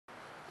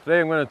Today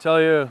I'm going to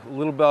tell you a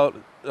little about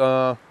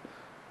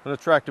an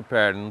attractor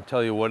pattern and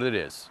tell you what it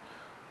is.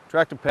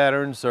 Attractor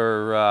patterns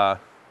are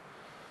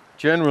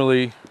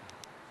generally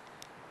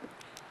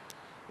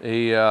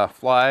a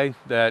fly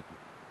that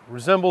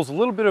resembles a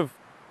little bit of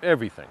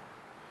everything.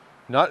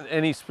 Not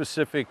any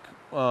specific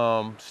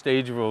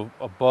stage of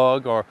a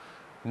bug, or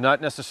not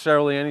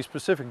necessarily any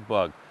specific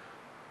bug,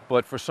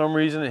 but for some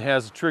reason it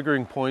has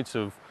triggering points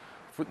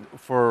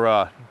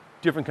for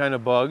different kind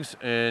of bugs,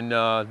 and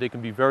they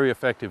can be very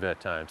effective at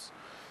times.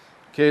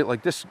 Okay,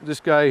 like this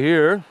guy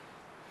here,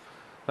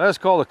 that's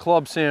called a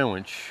club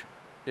sandwich.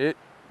 It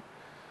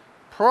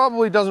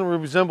probably doesn't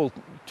resemble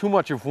too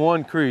much of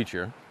one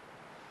creature,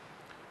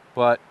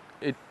 but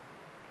it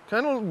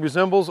kind of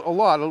resembles a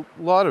lot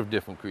of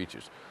different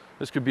creatures.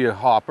 This could be a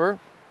hopper.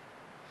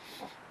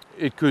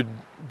 It could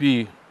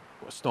be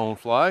a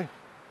stonefly.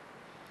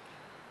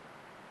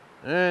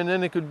 And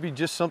then it could be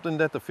just something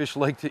that the fish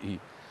like to eat.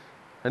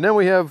 And then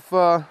we have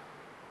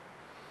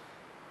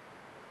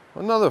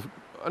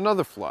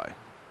another fly.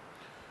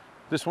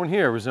 This one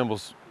here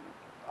resembles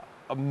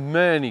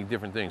many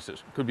different things.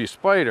 It could be a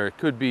spider, it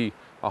could be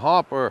a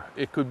hopper,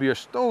 it could be a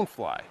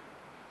stonefly.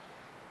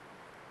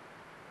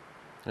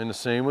 And the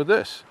same with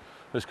this.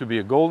 This could be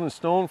a golden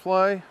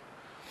stonefly.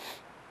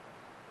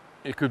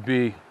 It could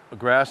be a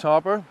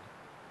grasshopper,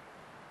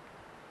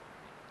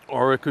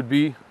 or it could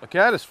be a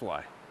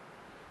caddisfly.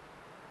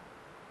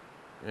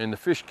 And the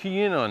fish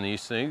key in on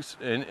these things,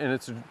 and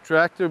its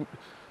attractor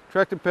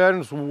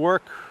patterns will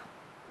work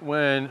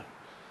when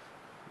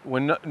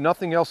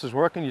nothing else is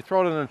working. You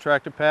throw it in an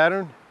attractor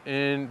pattern,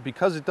 and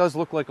because it does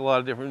look like a lot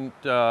of different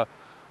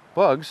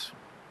bugs,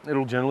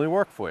 it'll generally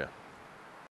work for you.